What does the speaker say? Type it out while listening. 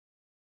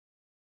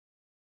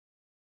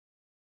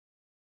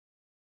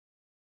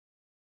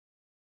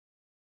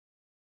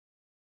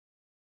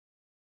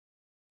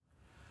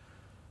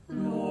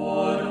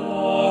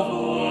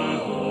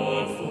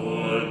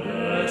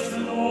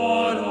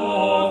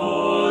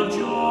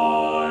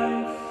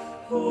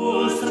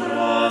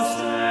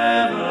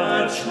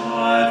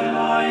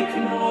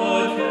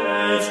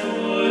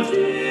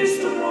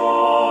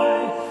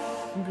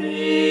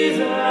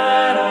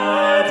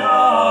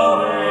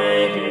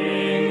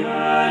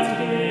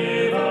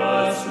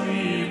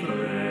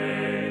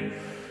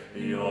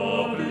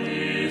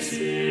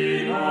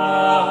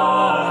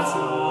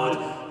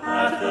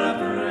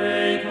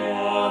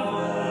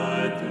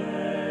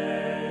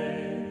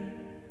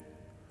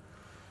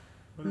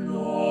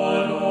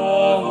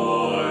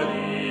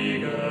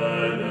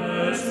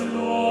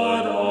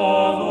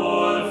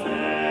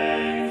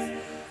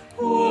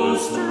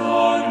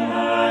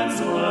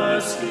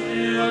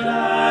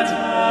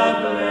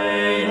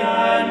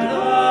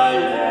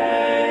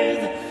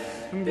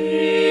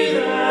Be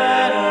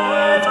then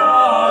at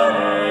our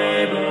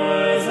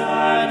labors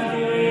and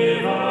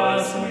give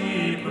us,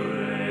 we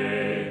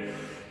pray,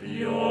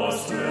 your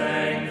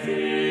strength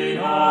in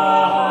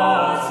our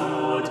hearts,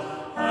 Lord,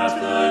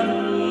 at the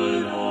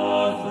noon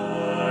of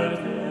the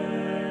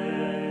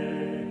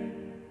day.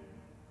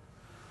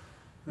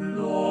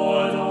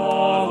 Lord of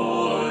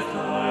all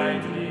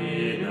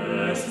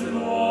kindliness,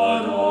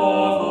 Lord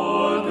of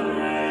all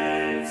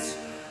grace,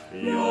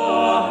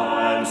 your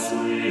hand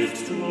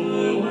swift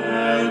to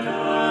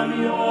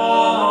welcome, your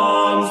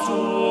arms to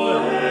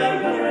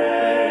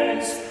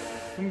embrace.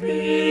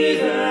 Be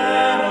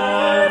there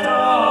at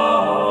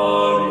our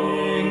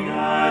calling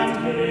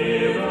and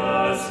give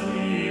us,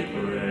 we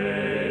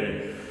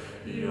pray,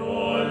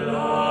 your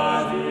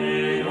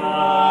loving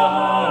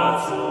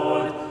hearts,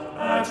 Lord,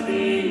 at the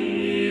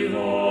eve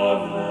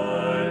of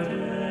the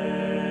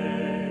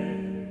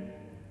day.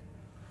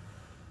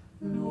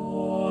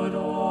 Lord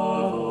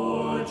of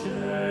all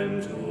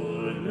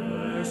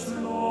gentleness,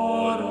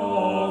 Lord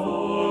of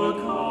all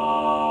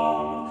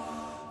calm,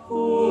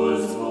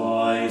 whose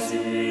voice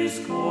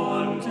is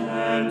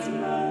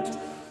contentment,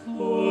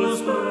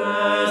 whose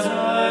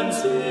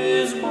presence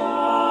is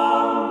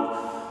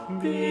balm,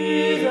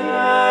 be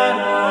then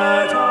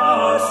at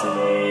our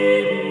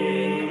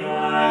saving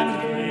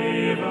and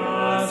give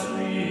us,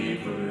 we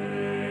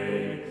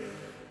pray,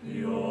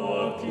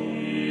 your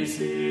peace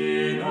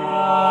in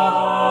our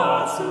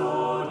hearts,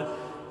 Lord,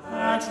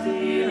 at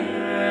the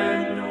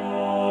end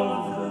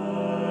of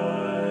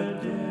the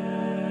day.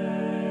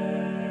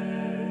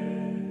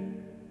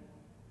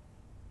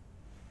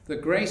 The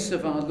grace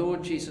of our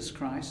Lord Jesus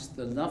Christ,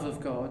 the love of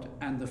God,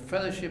 and the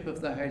fellowship of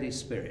the Holy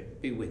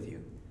Spirit be with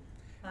you,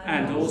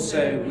 and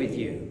also with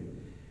you.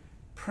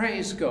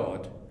 Praise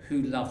God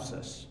who loves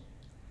us.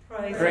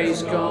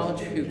 Praise God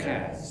who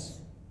cares.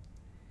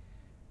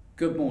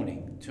 Good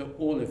morning to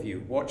all of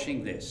you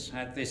watching this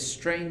at this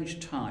strange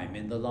time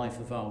in the life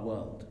of our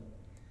world.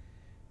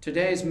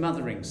 Today is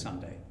Mothering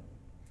Sunday,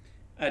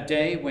 a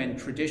day when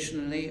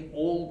traditionally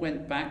all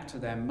went back to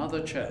their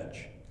mother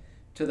church,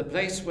 to the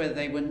place where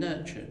they were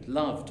nurtured,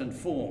 loved and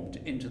formed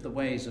into the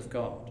ways of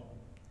God.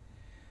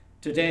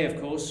 Today,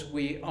 of course,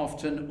 we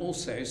often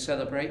also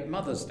celebrate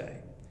Mother's Day,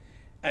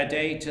 a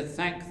day to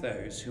thank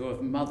those who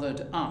have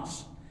mothered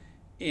us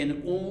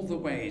in all the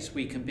ways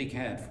we can be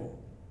cared for.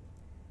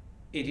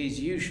 It is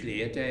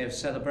usually a day of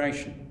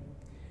celebration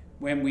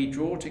when we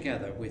draw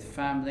together with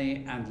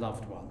family and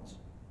loved ones.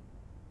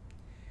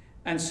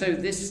 And so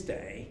this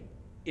day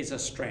is a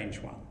strange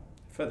one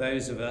for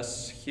those of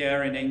us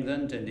here in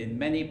England and in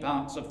many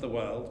parts of the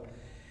world,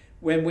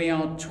 when we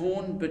are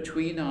torn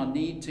between our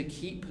need to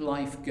keep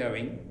life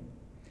going,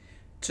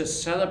 to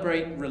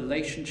celebrate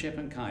relationship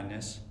and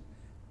kindness,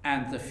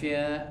 and the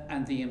fear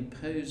and the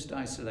imposed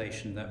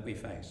isolation that we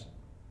face.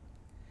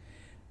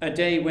 A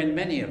day when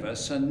many of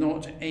us are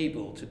not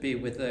able to be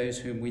with those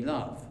whom we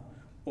love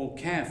or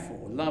care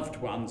for, loved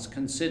ones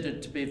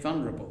considered to be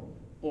vulnerable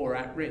or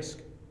at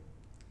risk.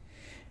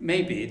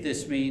 Maybe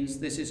this means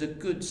this is a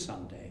good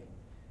Sunday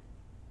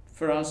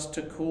for us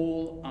to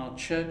call our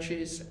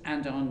churches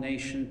and our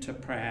nation to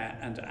prayer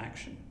and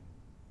action.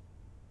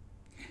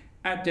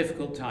 At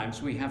difficult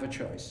times, we have a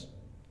choice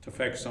to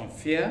focus on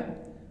fear,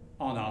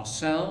 on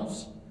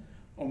ourselves,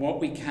 on what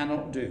we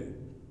cannot do,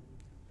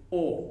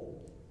 or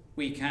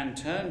we can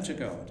turn to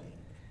God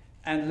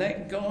and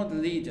let God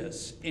lead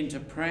us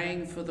into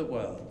praying for the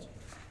world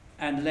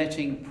and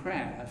letting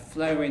prayer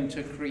flow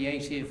into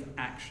creative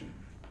action.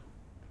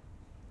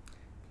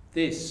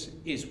 This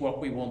is what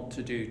we want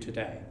to do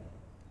today.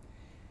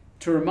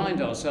 To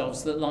remind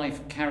ourselves that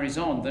life carries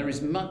on, there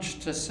is much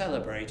to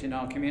celebrate in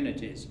our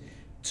communities,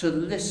 to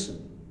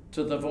listen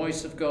to the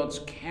voice of God's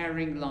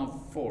caring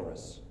love for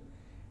us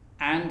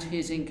and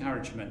his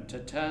encouragement to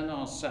turn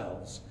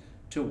ourselves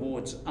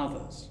towards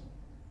others,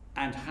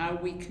 and how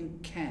we can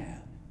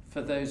care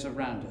for those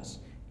around us,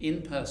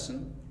 in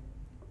person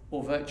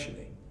or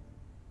virtually.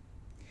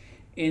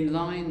 In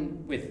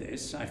line with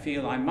this, I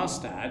feel I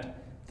must add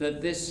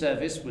that this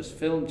service was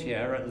filmed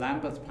here at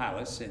Lambeth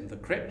Palace in the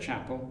Crypt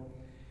Chapel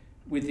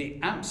with the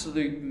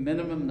absolute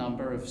minimum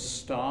number of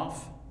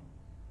staff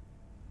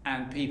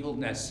and people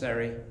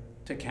necessary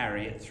to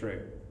carry it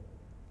through.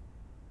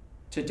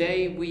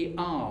 Today we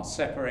are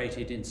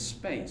separated in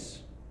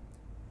space,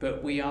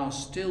 but we are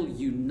still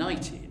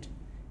united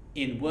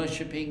in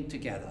worshipping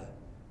together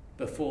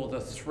before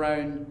the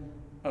throne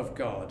of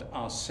God,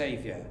 our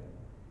Saviour.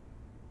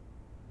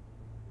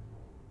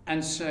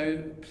 And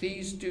so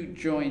please do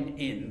join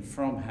in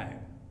from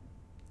home,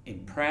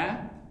 in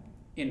prayer,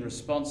 in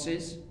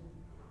responses,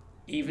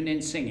 even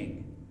in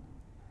singing,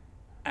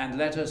 and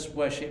let us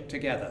worship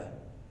together.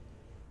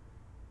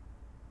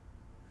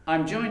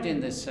 I'm joined in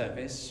this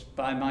service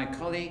by my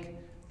colleague,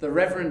 the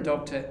Reverend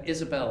Dr.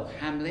 Isabel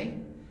Hamley,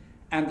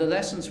 and the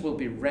lessons will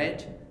be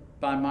read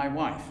by my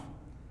wife,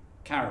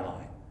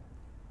 Caroline.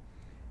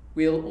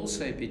 We'll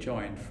also be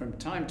joined from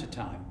time to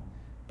time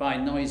by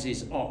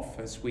noises off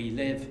as we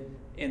live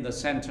in the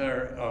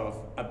centre of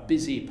a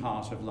busy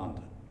part of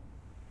London.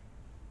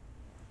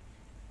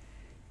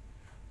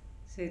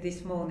 So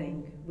this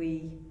morning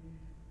we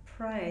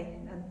pray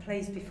and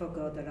place before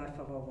God the life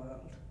of our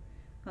world.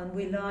 And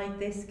we light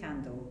this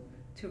candle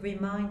to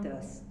remind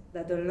us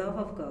that the love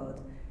of God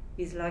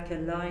is like a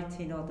light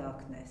in our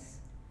darkness.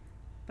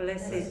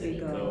 Blessed be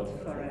God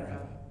forever.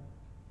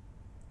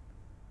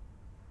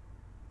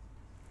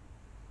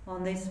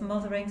 On this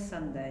Mothering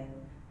Sunday,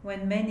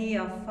 when many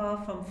are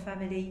far from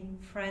family,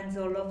 friends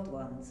or loved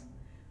ones,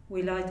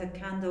 we light a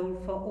candle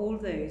for all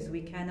those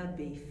we cannot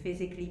be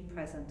physically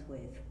present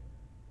with.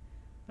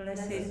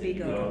 Blessed be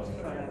God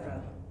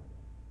forever.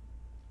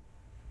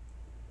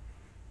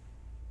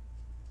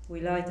 We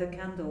light a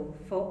candle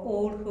for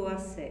all who are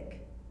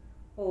sick,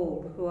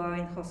 all who are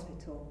in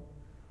hospital,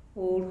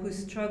 all who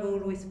struggle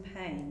with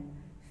pain,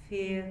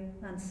 fear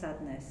and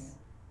sadness,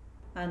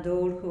 and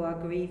all who are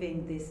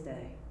grieving this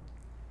day.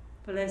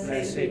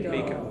 Blessed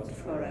be God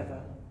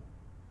forever.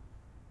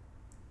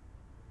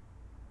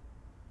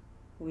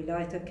 We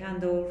light a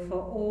candle for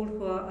all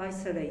who are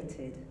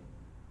isolated,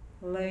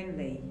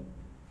 lonely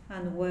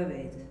and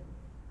worried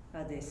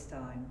at this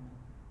time.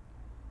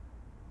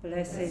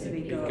 Blessed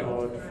be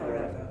God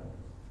forever.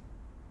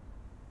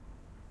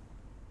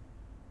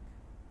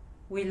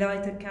 We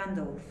light a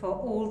candle for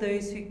all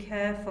those who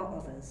care for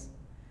others,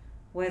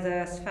 whether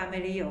as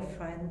family or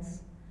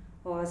friends,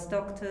 or as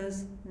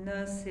doctors,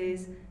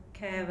 nurses,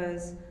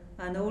 carers,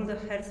 and all the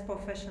health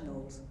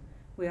professionals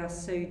we are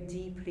so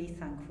deeply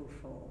thankful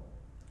for.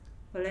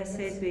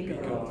 Blessed be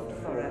God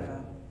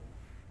forever.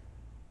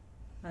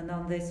 And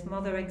on this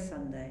Mothering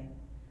Sunday,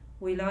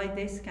 we light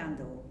this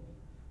candle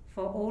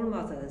for all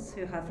mothers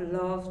who have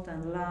loved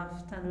and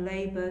laughed and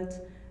laboured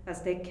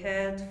as they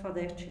cared for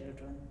their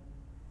children.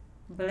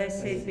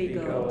 Blessed be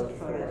God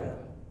forever.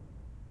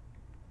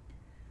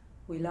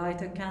 We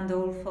light a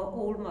candle for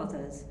all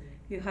mothers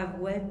who have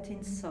wept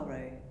in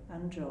sorrow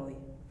and joy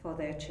for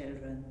their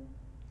children.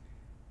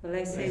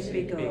 Blessed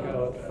be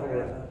God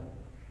forever.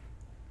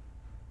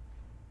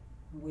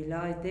 We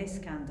light this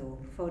candle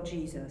for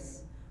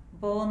Jesus,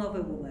 born of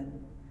a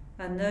woman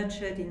and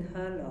nurtured in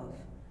her love,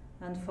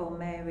 and for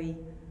Mary,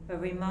 a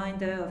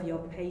reminder of your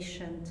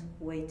patient,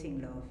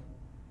 waiting love.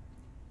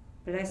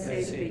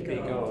 Blessed be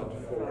God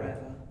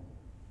forever.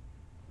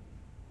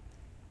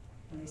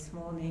 And this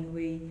morning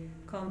we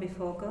come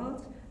before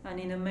God, and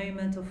in a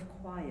moment of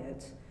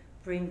quiet,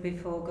 bring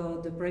before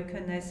God the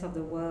brokenness of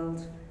the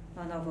world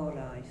and of our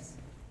lives.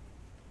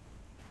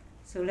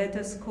 So let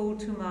us call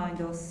to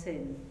mind our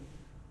sin,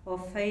 our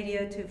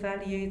failure to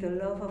value the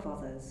love of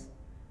others,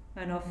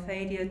 and our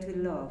failure to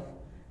love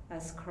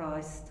as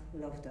Christ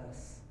loved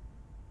us.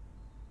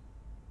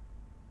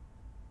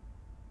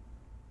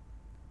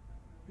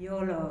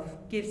 Your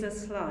love gives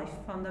us life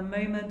from the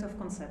moment of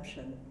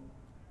conception.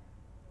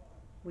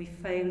 We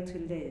fail to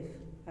live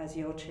as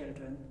your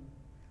children.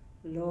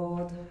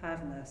 Lord,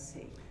 have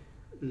mercy.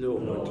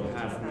 Lord,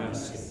 have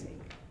mercy.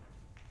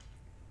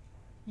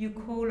 You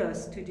call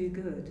us to do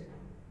good.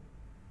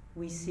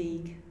 We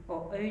seek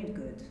our own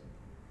good.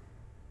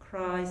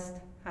 Christ,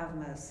 have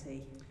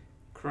mercy.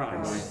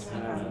 Christ,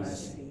 have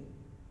mercy.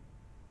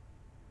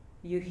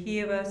 You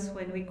hear us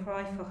when we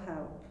cry for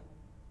help.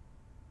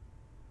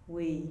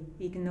 We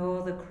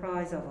ignore the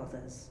cries of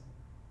others.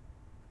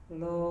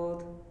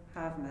 Lord,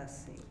 have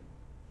mercy.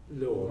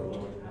 Lord,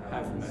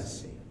 have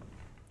mercy.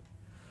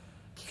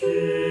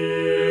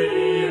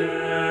 Kyrie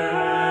eleison,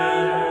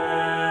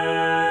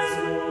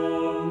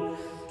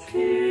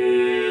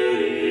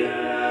 Kyrie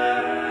eleison,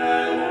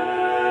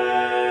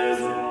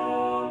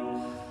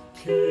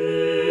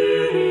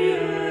 Kyrie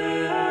eleison,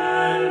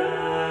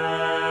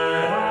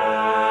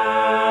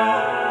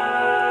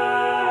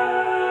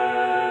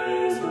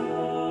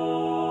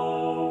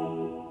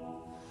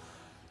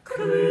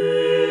 Christe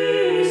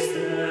eleison,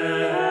 Christe eleison, Christe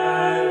eleison,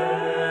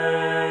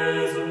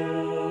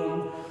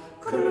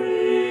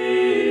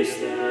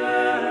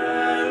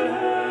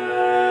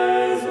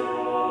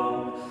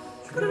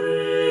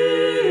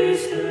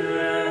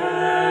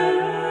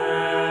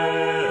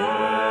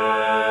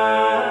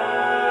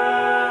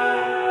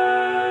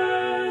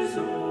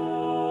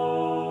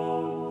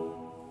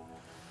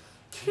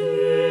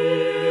 Kyrie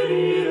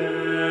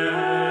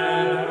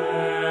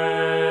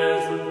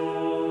eleison,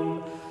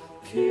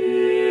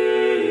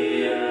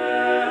 Kyrie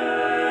eleison,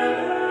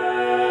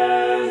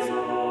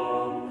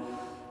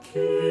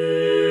 Kyrie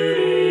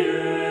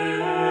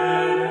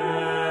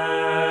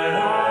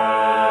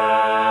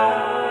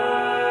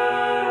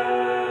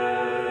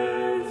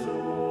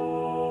eleison.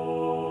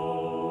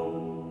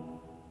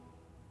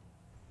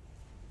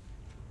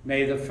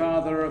 May the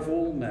Father of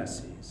all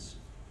mercies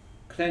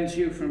cleanse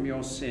you from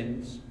your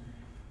sins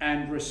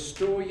and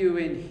restore you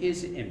in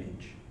his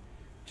image,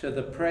 to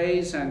the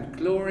praise and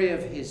glory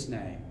of his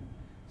name,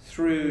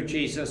 through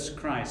Jesus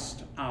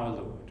Christ our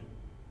Lord.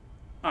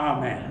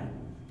 Amen.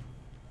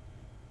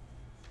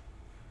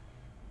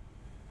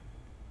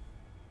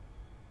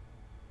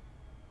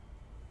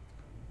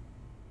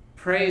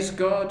 Praise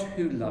God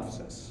who loves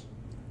us.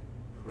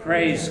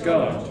 Praise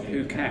God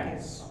who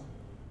cares.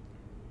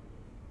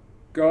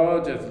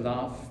 God of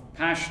love,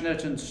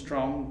 passionate and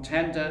strong,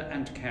 tender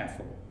and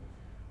careful,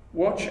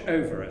 Watch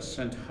over us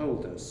and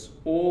hold us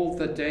all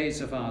the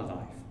days of our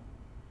life,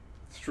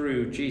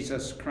 through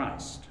Jesus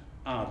Christ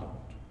our Lord.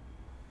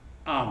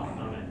 Amen.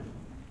 Amen.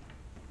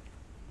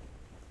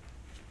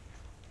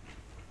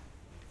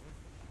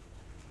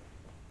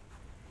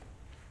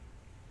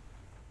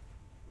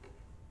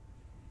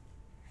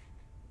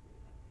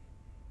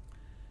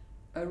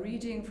 A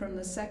reading from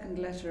the second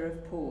letter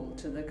of Paul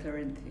to the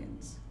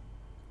Corinthians,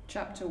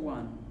 chapter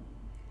 1,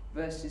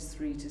 verses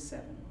 3 to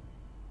 7.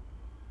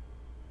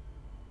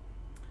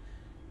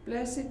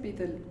 Blessed be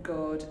the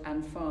God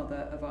and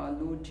Father of our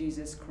Lord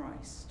Jesus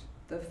Christ,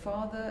 the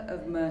Father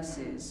of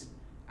mercies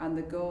and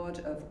the God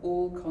of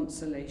all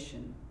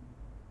consolation,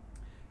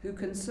 who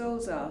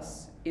consoles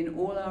us in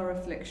all our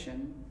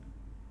affliction,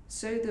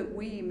 so that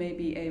we may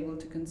be able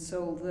to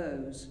console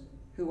those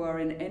who are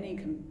in any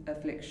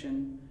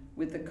affliction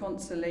with the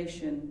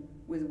consolation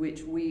with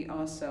which we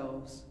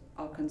ourselves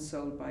are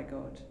consoled by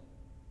God.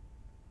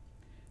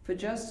 For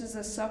just as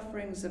the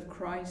sufferings of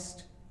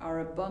Christ are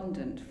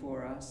abundant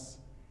for us,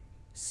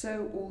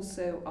 so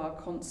also our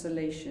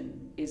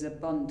consolation is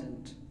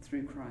abundant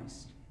through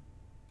Christ.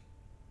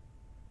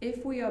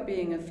 If we are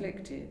being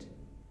afflicted,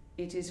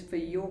 it is for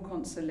your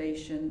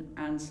consolation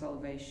and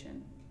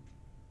salvation.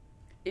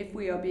 If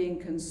we are being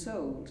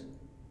consoled,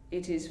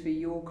 it is for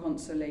your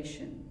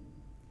consolation,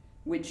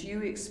 which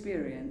you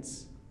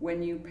experience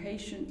when you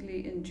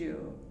patiently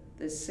endure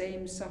the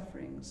same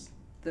sufferings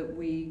that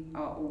we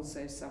are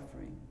also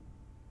suffering.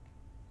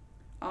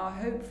 Our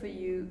hope for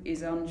you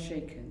is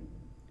unshaken,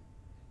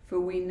 for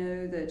we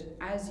know that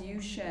as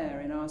you share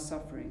in our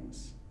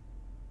sufferings,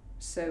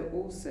 so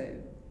also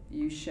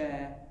you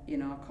share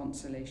in our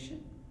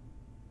consolation.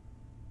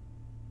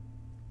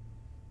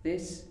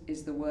 This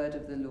is the word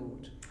of the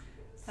Lord.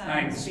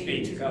 Thanks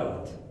be to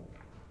God.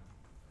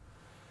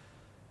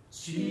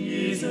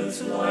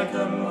 Jesus, like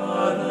a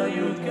mother,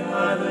 you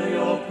gather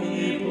your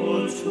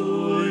people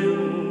to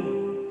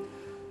you.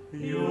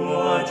 You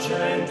are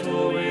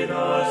gentle with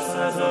us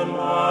as a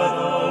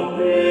mother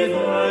with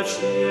her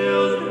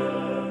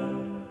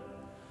children.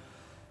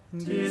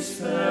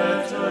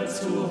 Dispected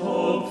to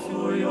hope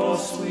through your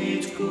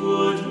sweet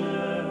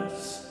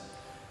goodness.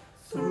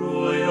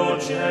 Through your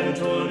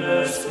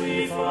gentleness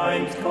we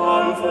find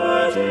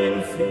comfort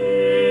in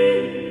fear.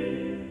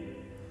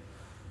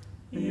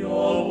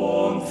 Your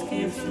warmth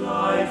gives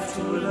life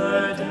to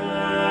the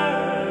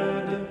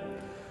dead.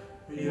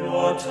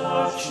 Your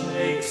touch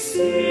makes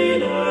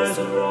sinners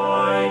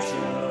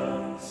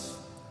righteous.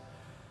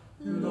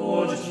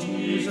 Lord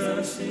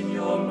Jesus, in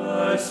your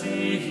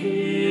mercy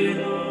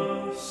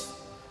heal us.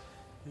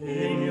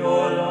 In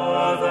your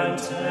love and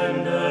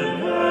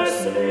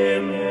tenderness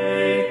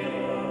make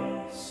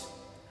us.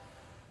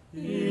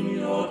 In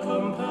your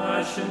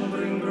compassion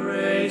bring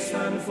grace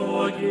and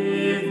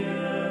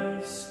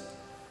forgiveness.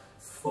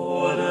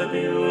 For the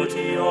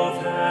beauty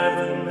of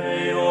heaven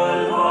may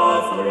your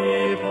love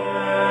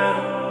prepare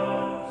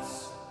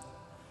us.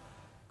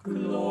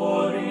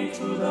 Glory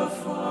to the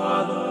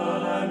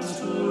Father and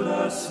to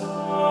the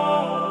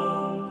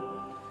Son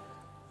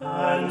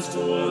and to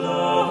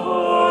the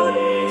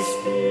Holy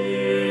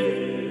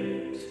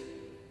Spirit,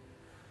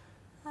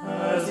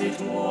 as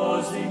it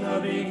was in the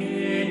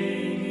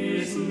beginning,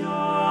 is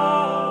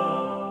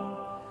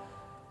now,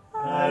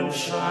 and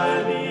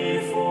shall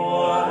be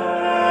forever.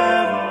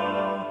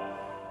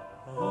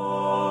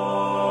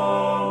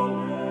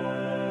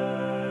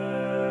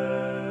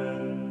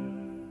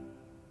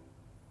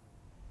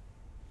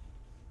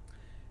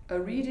 A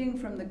reading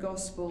from the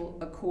Gospel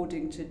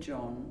according to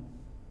John,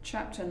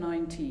 chapter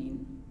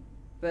 19,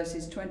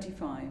 verses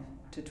 25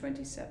 to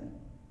 27.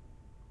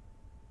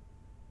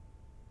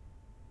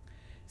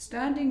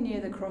 Standing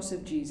near the cross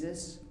of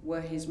Jesus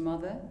were his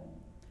mother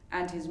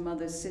and his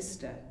mother's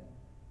sister,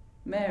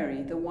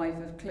 Mary, the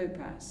wife of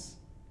Clopas,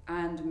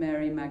 and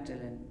Mary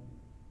Magdalene.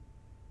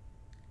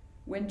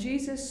 When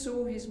Jesus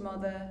saw his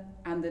mother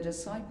and the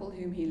disciple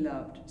whom he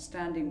loved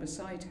standing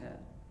beside her,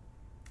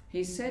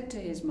 he said to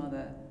his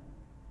mother,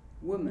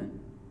 "Woman,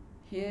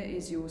 here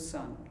is your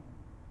son."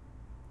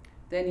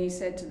 Then he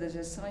said to the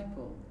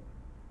disciple,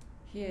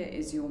 "Here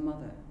is your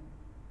mother."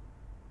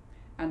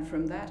 And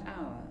from that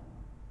hour,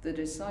 the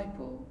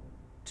disciple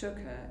took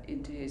her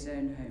into his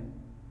own home.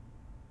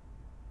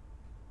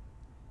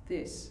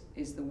 This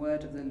is the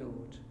word of the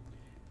Lord.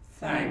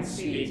 Thanks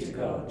be to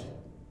God.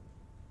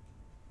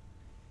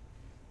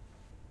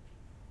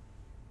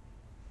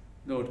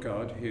 Lord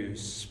God, who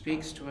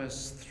speaks to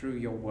us through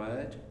your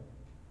word,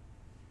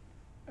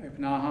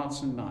 open our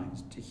hearts and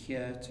minds to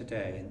hear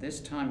today, in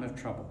this time of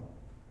trouble,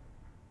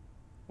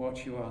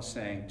 what you are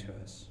saying to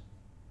us,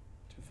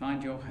 to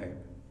find your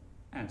hope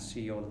and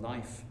see your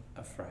life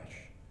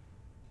afresh.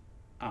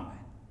 Amen.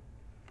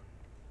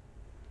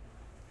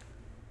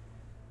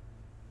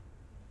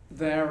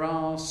 There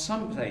are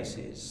some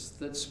places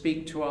that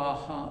speak to our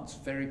hearts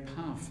very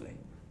powerfully.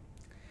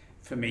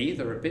 For me,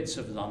 there are bits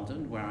of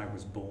London where I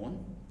was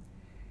born,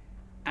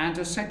 and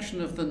a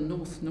section of the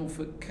North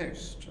Norfolk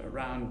coast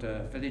around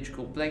a village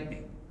called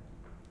Blakeney.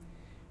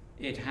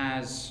 It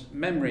has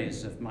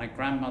memories of my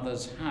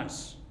grandmother's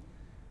house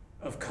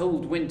of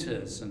cold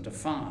winters and a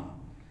fire,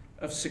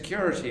 of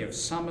security of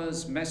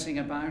summers messing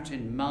about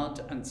in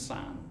mud and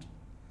sand,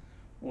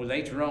 or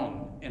later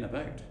on in a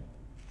boat.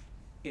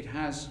 It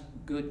has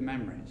good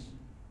memories.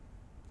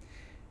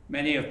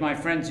 Many of my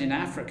friends in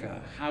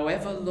Africa,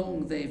 however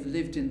long they've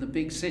lived in the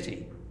big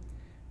city,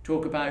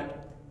 talk about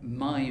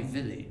my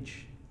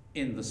village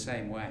in the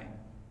same way.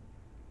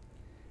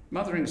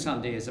 Mothering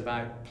Sunday is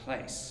about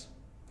place,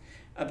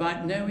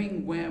 about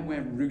knowing where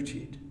we're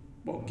rooted,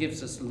 what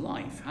gives us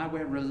life, how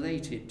we're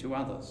related to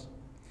others.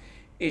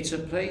 It's a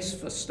place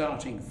for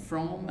starting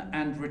from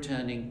and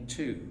returning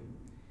to.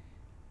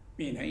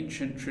 In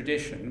ancient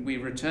tradition, we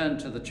return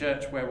to the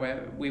church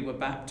where we were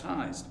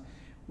baptized,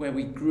 where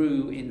we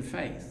grew in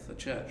faith, the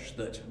church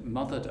that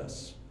mothered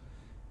us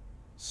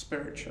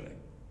spiritually.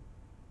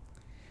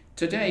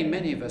 Today,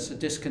 many of us are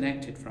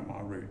disconnected from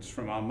our roots,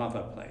 from our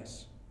mother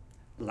place.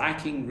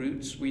 Lacking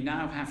roots, we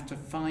now have to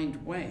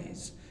find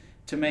ways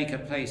to make a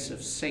place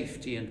of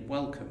safety and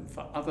welcome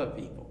for other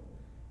people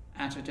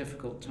at a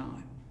difficult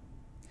time.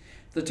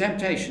 The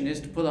temptation is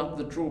to pull up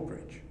the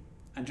drawbridge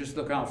and just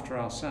look after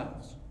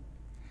ourselves.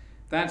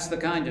 That's the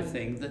kind of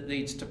thing that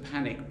leads to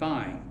panic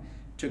buying,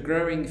 to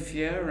growing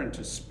fear, and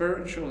to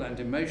spiritual and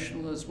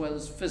emotional as well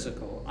as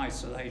physical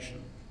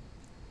isolation.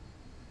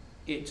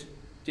 It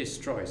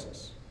destroys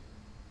us.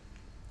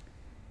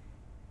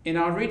 In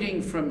our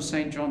reading from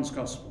St. John's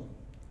Gospel,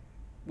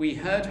 we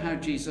heard how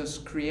Jesus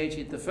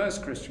created the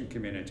first Christian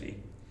community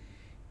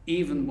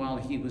even while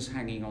he was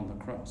hanging on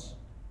the cross.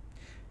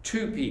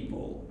 Two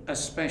people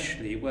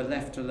especially were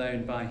left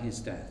alone by his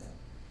death: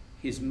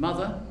 his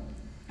mother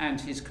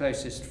and his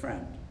closest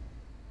friend.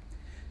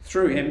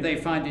 Through him they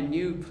find a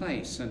new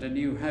place and a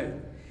new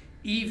hope.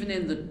 Even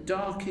in the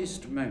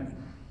darkest moment,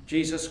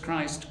 Jesus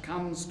Christ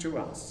comes to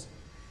us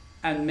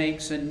and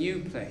makes a new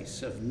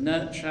place of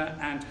nurture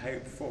and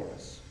hope for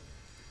us.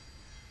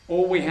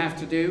 All we have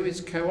to do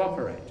is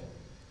cooperate,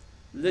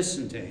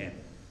 listen to him,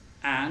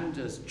 and,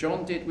 as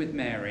John did with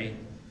Mary,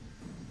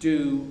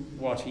 do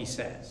what he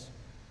says.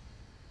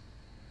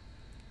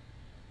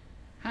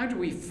 How do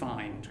we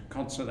find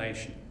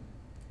consolation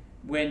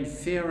when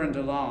fear and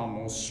alarm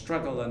or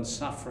struggle and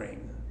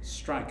suffering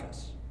strike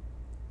us?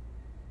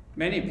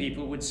 Many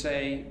people would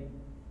say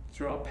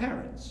through our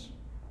parents,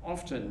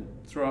 often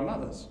through our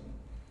mothers.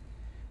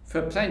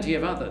 For plenty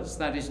of others,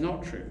 that is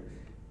not true.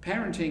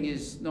 Parenting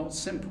is not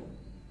simple.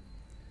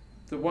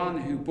 The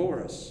one who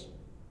bore us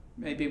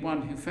may be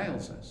one who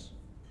fails us,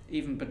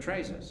 even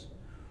betrays us,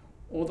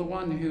 or the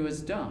one who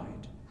has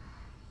died,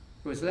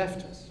 who has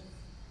left us.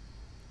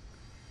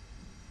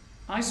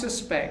 I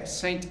suspect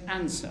St.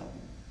 Anselm,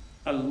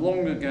 a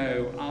long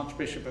ago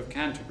Archbishop of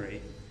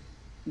Canterbury,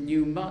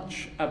 knew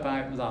much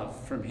about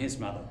love from his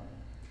mother.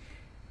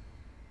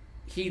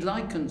 He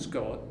likens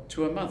God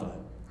to a mother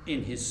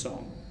in his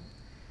song,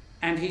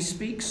 and he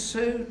speaks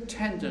so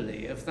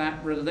tenderly of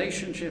that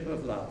relationship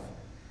of love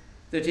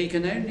that he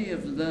can only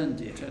have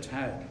learned it at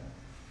home.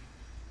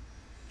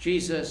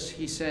 Jesus,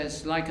 he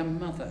says, like a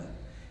mother,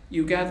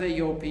 you gather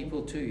your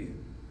people to you.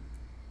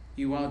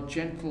 You are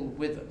gentle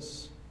with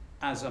us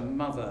as a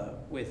mother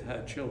with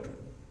her children.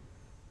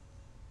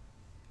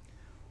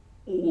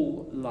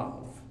 All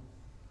love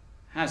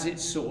has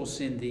its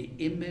source in the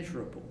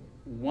immeasurable,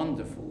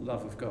 wonderful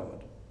love of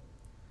God.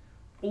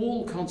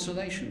 All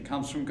consolation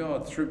comes from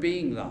God through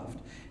being loved,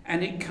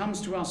 and it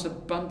comes to us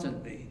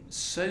abundantly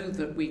so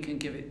that we can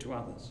give it to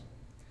others.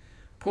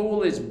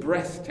 Paul is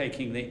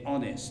breathtakingly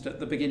honest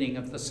at the beginning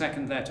of the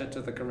second letter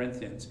to the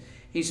Corinthians.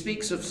 He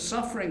speaks of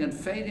suffering and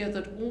failure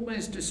that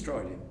almost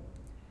destroyed him.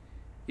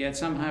 Yet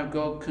somehow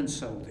God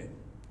consoled him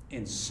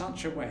in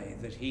such a way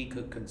that he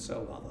could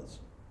console others.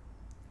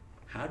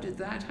 How did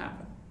that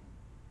happen?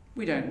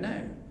 We don't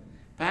know.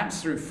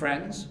 Perhaps through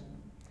friends,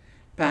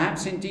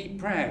 perhaps in deep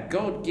prayer.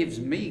 God gives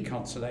me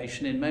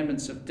consolation in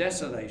moments of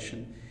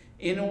desolation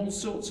in all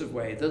sorts of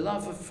ways. The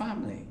love of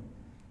family,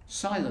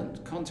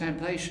 silent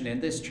contemplation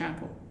in this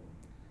chapel,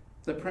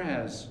 the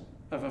prayers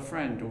of a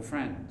friend or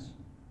friends.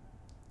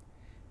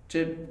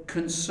 To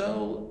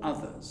console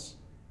others,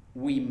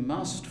 we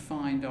must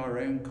find our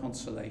own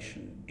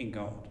consolation in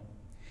God.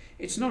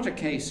 It's not a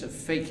case of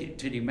fake it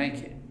till you make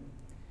it.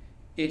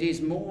 It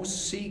is more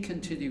seek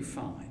until you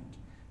find.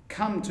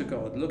 Come to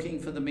God looking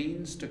for the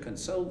means to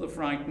console the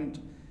frightened,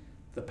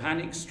 the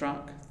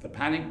panic-struck, the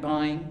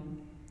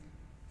panic-buying,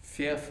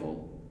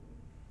 fearful,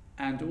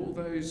 and all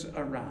those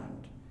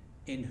around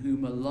in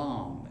whom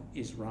alarm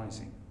is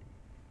rising.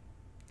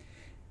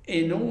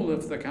 In all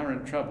of the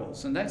current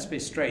troubles, and let's be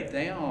straight,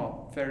 they are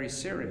very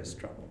serious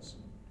troubles,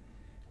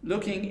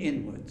 looking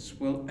inwards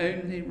will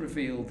only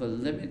reveal the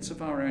limits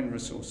of our own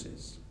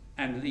resources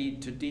and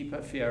lead to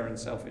deeper fear and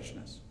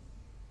selfishness.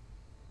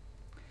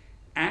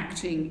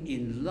 Acting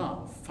in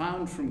love,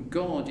 found from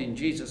God in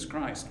Jesus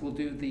Christ, will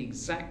do the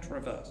exact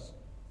reverse.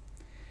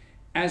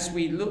 As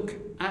we look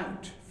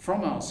out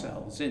from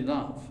ourselves in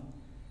love,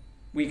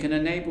 we can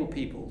enable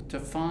people to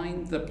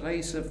find the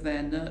place of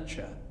their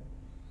nurture,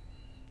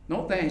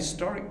 not their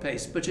historic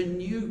place, but a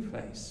new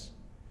place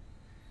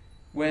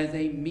where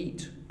they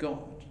meet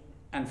God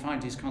and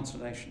find his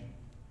consolation.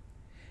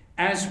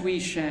 As we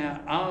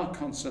share our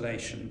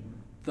consolation,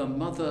 the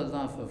mother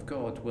love of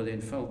God will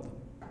enfold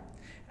them.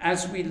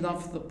 As we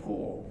love the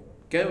poor,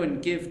 go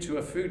and give to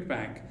a food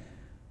bank,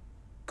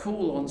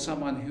 call on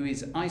someone who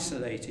is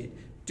isolated,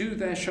 do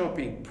their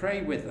shopping,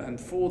 pray with and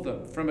for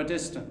them from a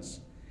distance,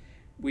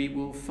 we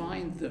will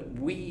find that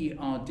we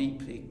are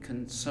deeply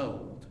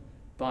consoled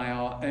by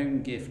our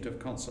own gift of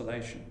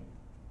consolation.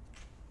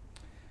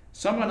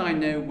 Someone I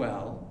know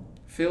well,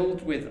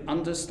 filled with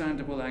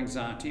understandable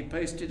anxiety,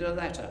 posted a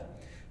letter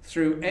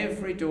through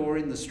every door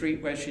in the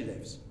street where she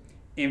lives,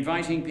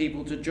 inviting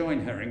people to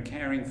join her in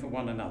caring for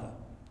one another.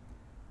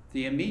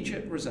 The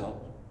immediate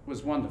result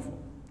was wonderful.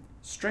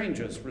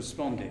 Strangers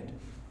responded.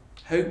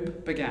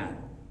 Hope began.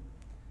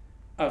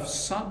 Of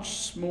such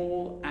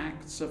small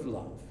acts of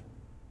love,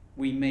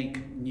 we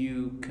make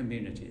new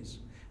communities,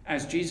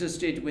 as Jesus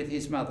did with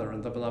his mother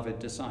and the beloved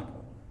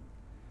disciple.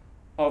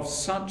 Of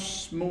such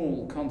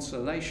small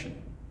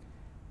consolation,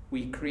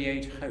 we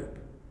create hope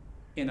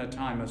in a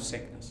time of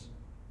sickness.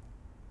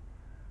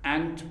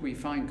 And we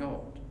find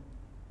God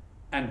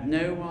and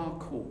know our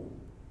call,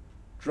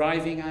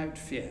 driving out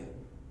fear,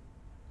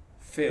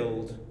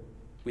 filled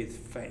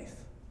with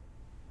faith.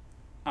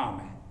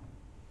 Amen.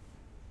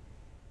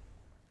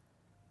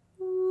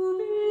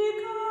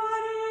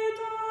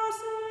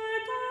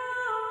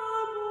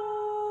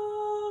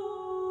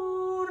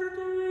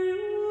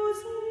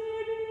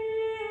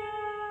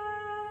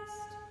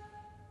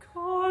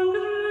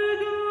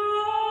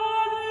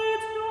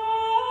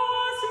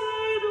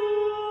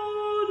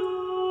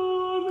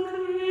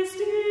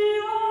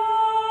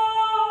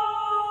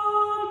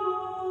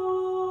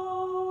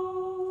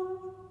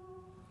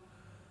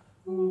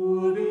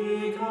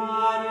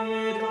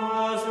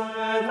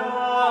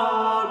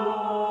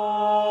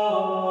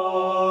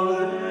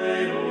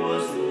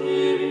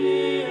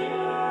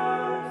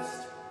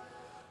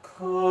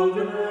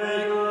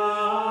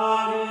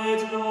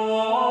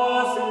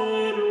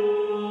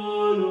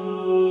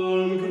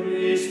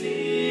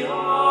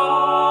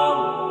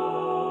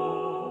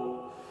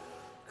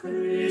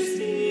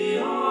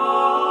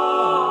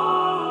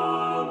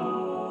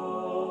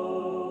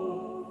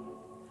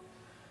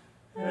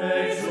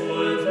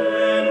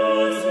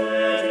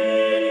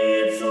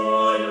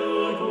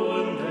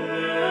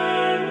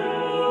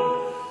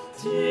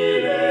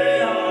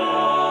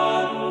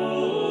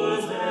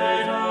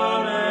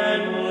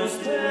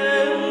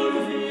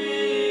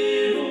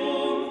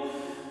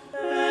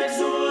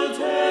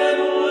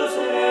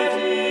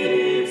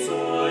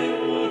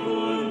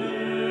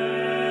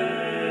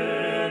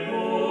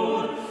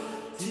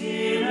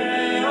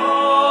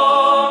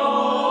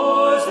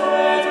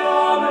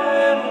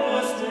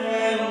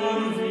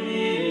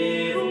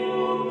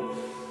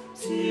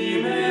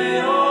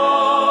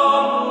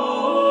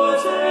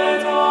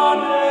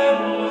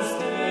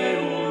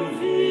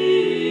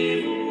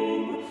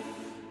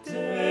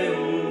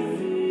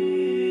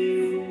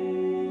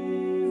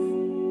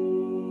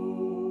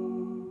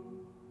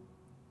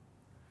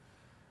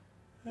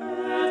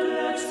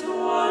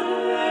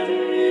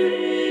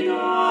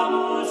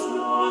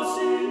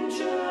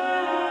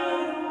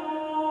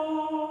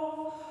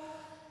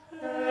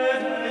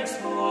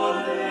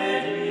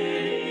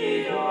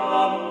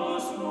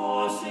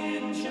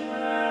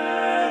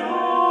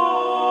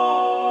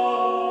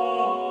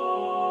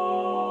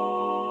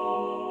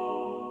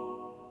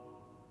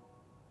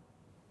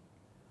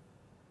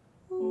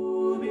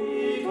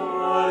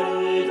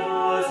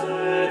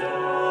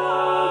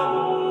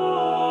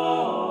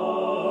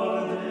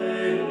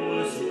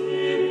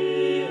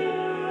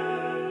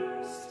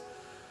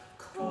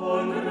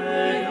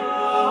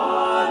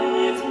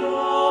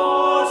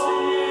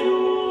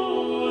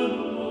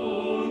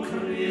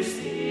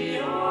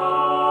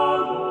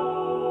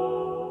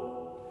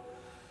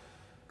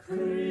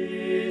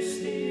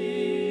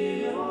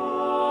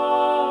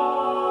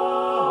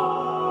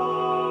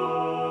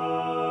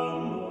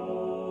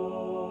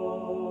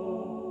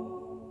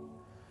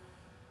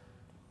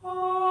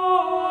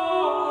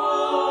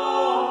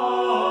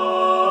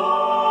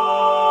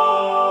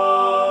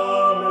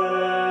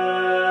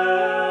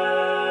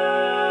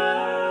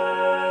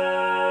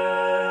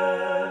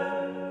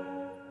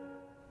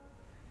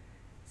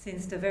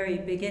 Since the very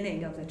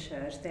beginning of the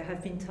church, there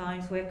have been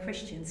times where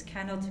Christians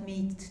cannot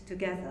meet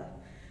together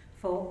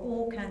for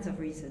all kinds of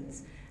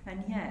reasons,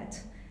 and yet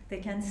they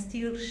can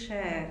still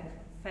share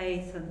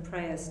faith and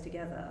prayers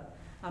together.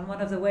 And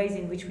one of the ways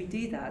in which we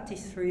do that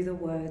is through the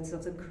words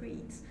of the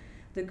creeds.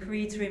 The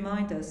creeds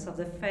remind us of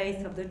the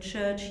faith of the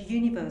church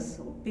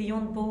universal,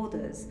 beyond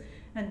borders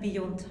and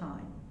beyond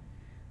time.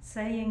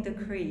 Saying the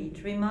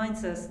creed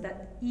reminds us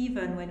that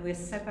even when we're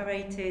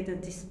separated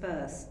and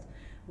dispersed,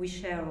 we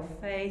share our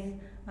faith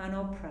and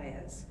our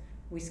prayers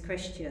with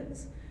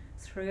Christians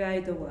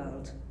throughout the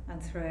world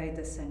and throughout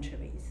the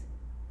centuries.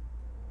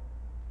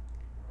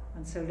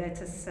 And so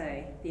let us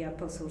say the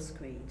Apostles'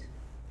 Creed.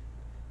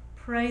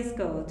 Praise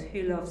God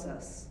who loves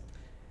us.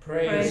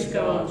 Praise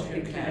God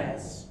who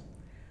cares.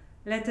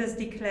 Let us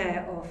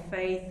declare our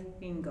faith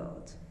in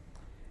God.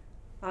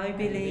 I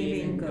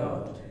believe in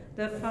God,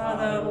 the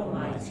Father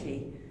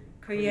Almighty,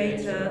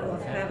 Creator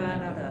of heaven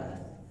and earth.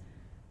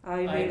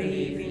 I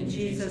believe in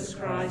Jesus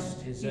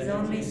Christ, his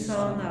only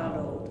Son,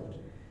 our Lord,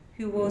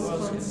 who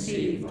was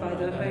conceived by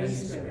the Holy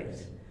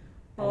Spirit,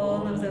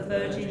 born of the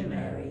Virgin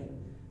Mary,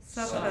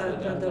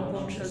 suffered under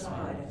Pontius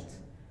Pilate,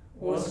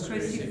 was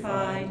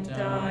crucified,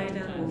 died,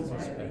 and was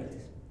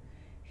buried.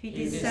 He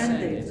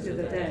descended to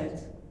the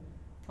dead.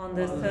 On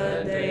the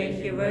third day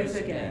he rose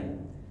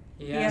again.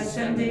 He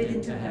ascended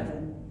into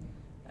heaven.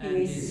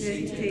 He is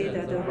seated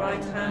at the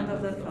right hand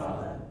of the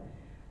Father,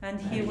 and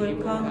he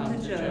will come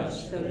to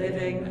judge the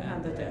living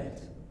and the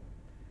dead.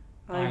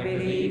 I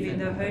believe in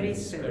the Holy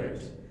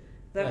Spirit,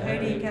 the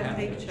Holy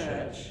Catholic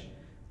Church,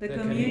 the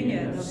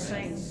communion of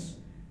saints,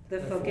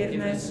 the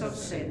forgiveness of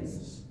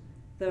sins,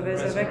 the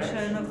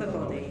resurrection of the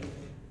body,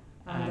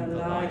 and the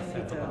life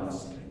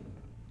eternal.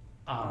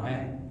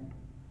 Amen.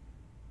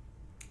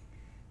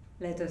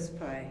 Let us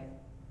pray.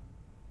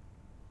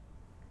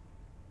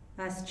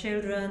 As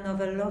children of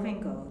a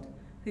loving God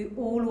who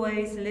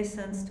always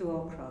listens to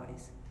our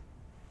cries,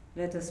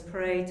 let us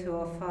pray to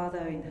our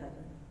Father in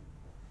heaven.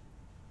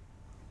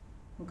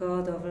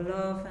 God of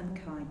love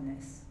and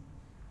kindness,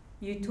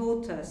 you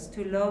taught us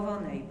to love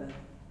our neighbour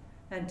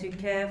and to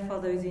care for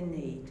those in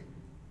need,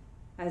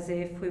 as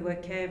if we were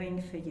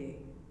caring for you.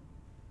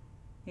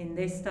 In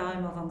this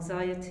time of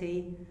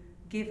anxiety,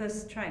 give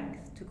us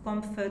strength to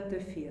comfort the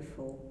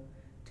fearful,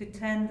 to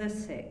tend the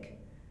sick,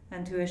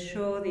 and to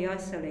assure the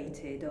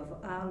isolated of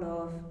our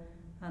love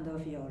and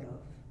of your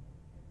love.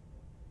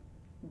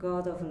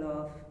 God of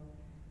love,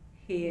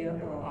 hear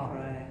our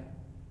prayer.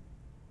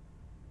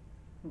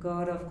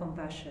 God of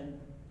compassion,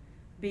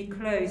 be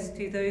close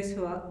to those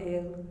who are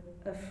ill,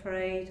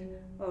 afraid,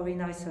 or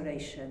in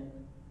isolation.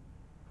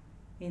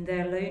 In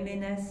their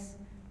loneliness,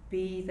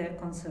 be their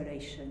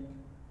consolation.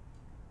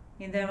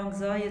 In their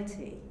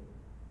anxiety,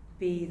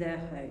 be their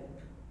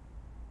hope.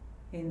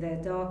 In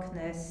their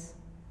darkness,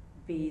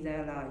 be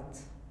their light.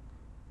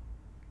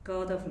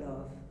 God of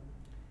love,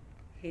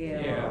 hear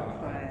our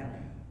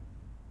prayer.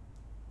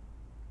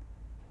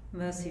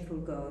 Merciful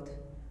God,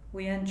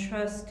 we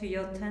entrust to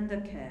your tender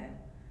care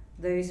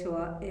those who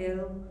are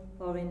ill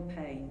or in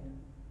pain,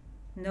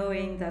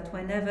 knowing that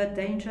whenever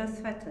danger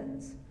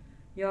threatens,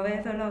 your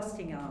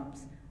everlasting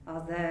arms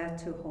are there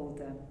to hold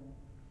them,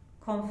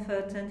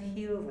 comfort and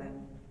heal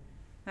them,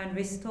 and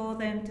restore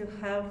them to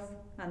health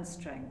and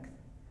strength,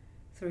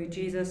 through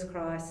Jesus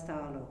Christ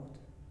our Lord.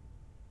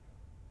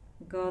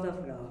 God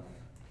of love,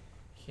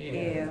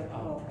 hear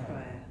our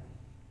prayer.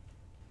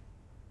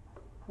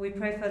 We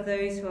pray for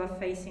those who are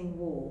facing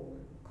war,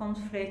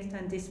 conflict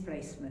and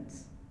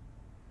displacements,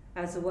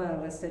 as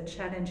well as the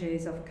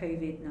challenges of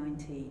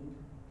COVID-19.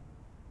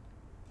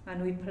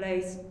 And we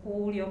place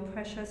all your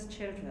precious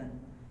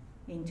children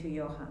into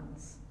your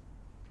hands.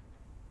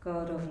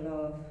 God of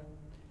love,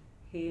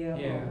 hear our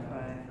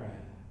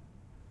prayer.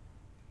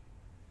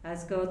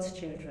 As God's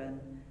children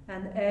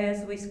and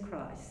heirs with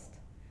Christ,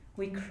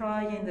 we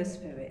cry in the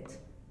Spirit,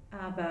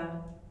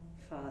 Abba,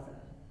 Father.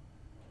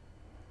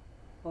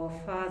 Our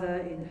Father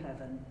in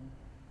heaven,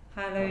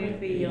 hallowed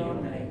be your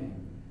name.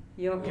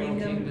 Your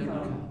kingdom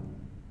come,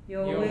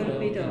 your will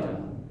be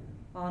done,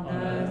 on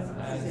earth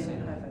as in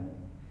heaven.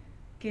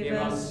 Give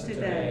us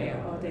today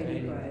our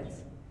daily bread.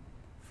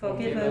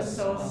 Forgive us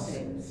our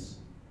sins,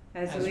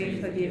 as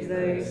we forgive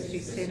those who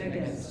sin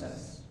against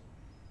us.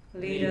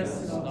 Lead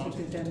us not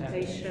into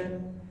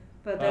temptation,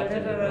 but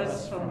deliver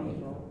us from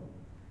evil.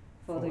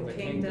 For the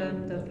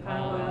kingdom, the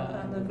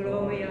power, and the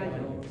glory are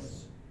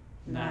yours,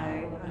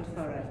 now and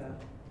forever.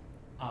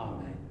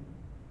 Amen.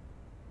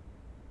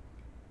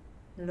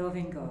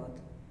 Loving God,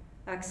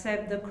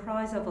 accept the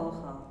cries of our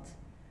heart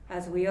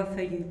as we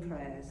offer you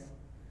prayers.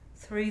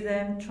 Through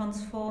them,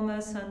 transform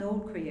us and all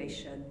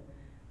creation,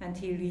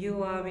 until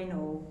you are in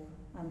all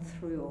and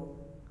through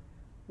all.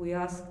 We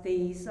ask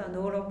these and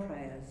all our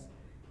prayers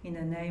in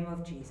the name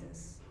of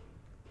Jesus.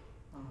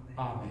 Amen.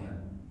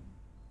 Amen.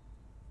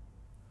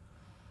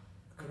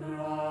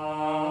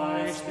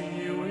 Christ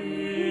be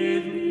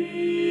with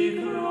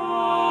me,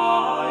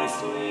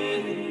 Christ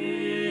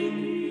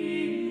within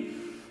me,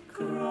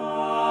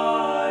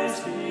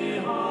 Christ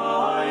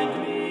behind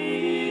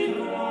me,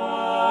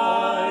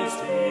 Christ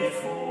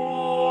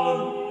before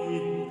me,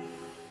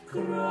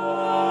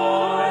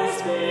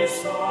 Christ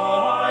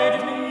beside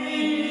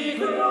me,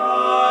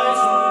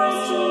 Christ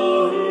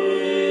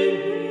within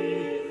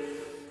me,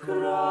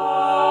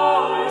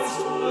 Christ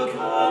will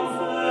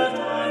comfort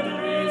and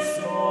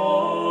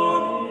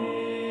restore me.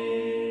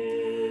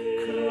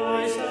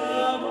 Christ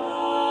above,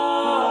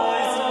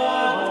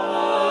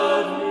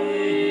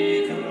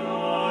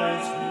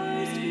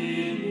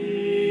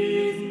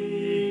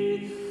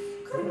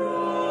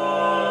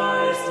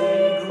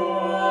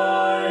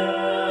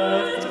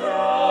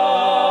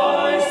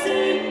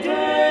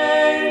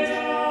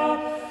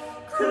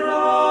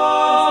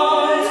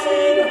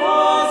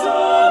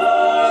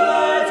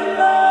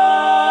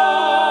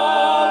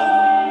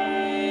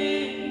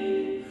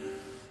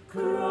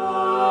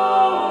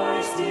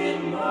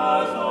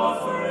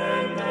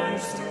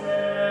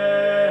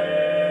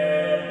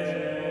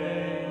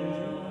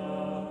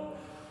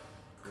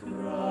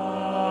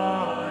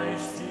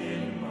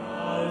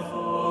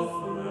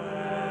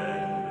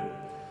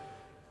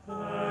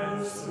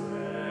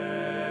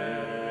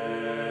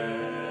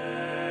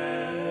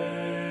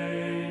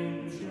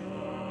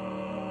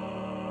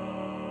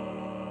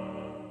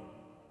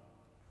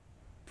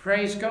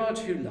 Praise God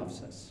who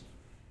loves us.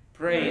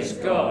 Praise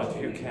God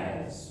who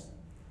cares.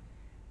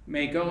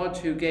 May God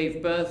who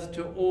gave birth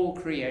to all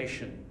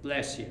creation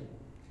bless you.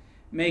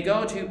 May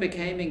God who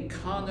became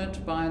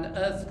incarnate by an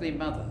earthly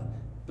mother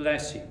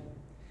bless you.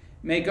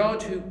 May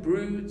God who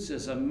broods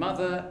as a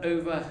mother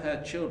over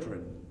her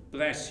children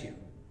bless you.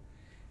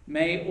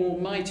 May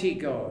Almighty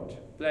God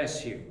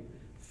bless you,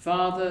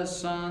 Father,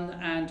 Son,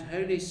 and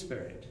Holy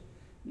Spirit,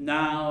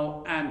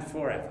 now and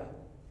forever.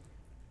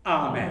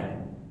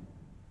 Amen.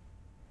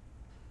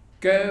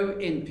 Go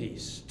in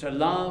peace to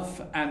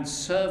love and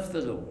serve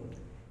the Lord.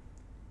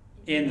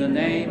 In the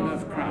name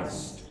of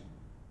Christ.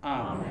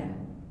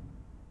 Amen.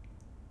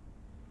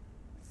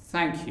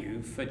 Thank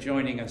you for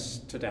joining us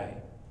today.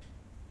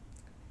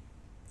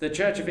 The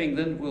Church of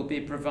England will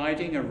be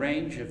providing a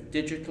range of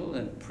digital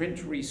and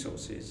print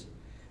resources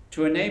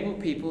to enable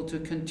people to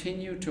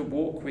continue to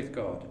walk with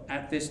God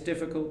at this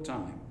difficult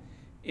time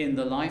in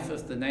the life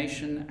of the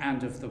nation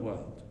and of the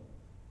world.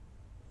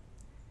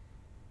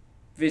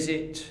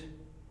 Visit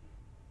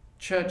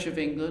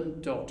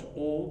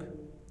churchofengland.org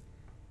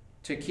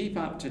to keep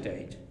up to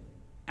date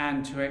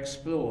and to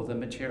explore the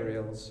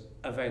materials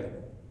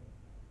available.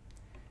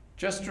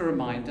 Just a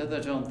reminder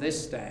that on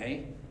this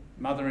day,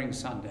 Mothering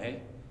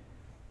Sunday,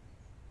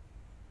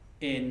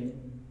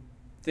 in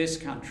this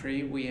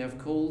country we have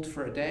called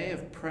for a day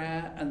of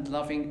prayer and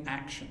loving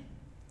action.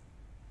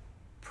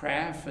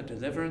 Prayer for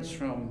deliverance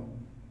from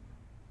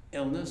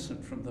illness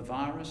and from the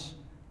virus,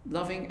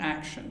 loving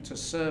action to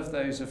serve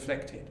those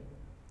afflicted.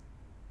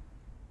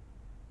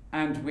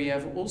 And we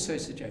have also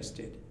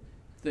suggested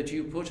that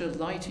you put a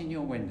light in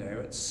your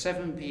window at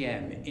 7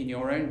 p.m. in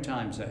your own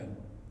time zone.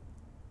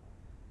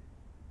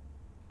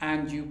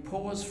 And you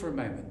pause for a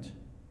moment,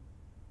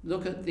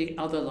 look at the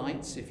other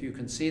lights if you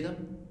can see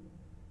them,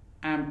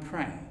 and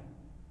pray,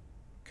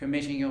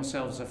 committing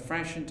yourselves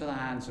afresh into the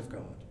hands of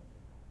God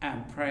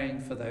and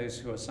praying for those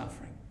who are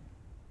suffering.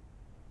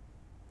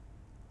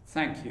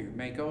 Thank you.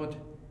 May God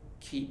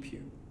keep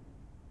you.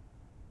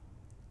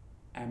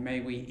 And may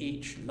we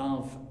each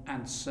love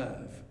and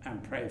serve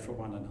and pray for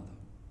one another.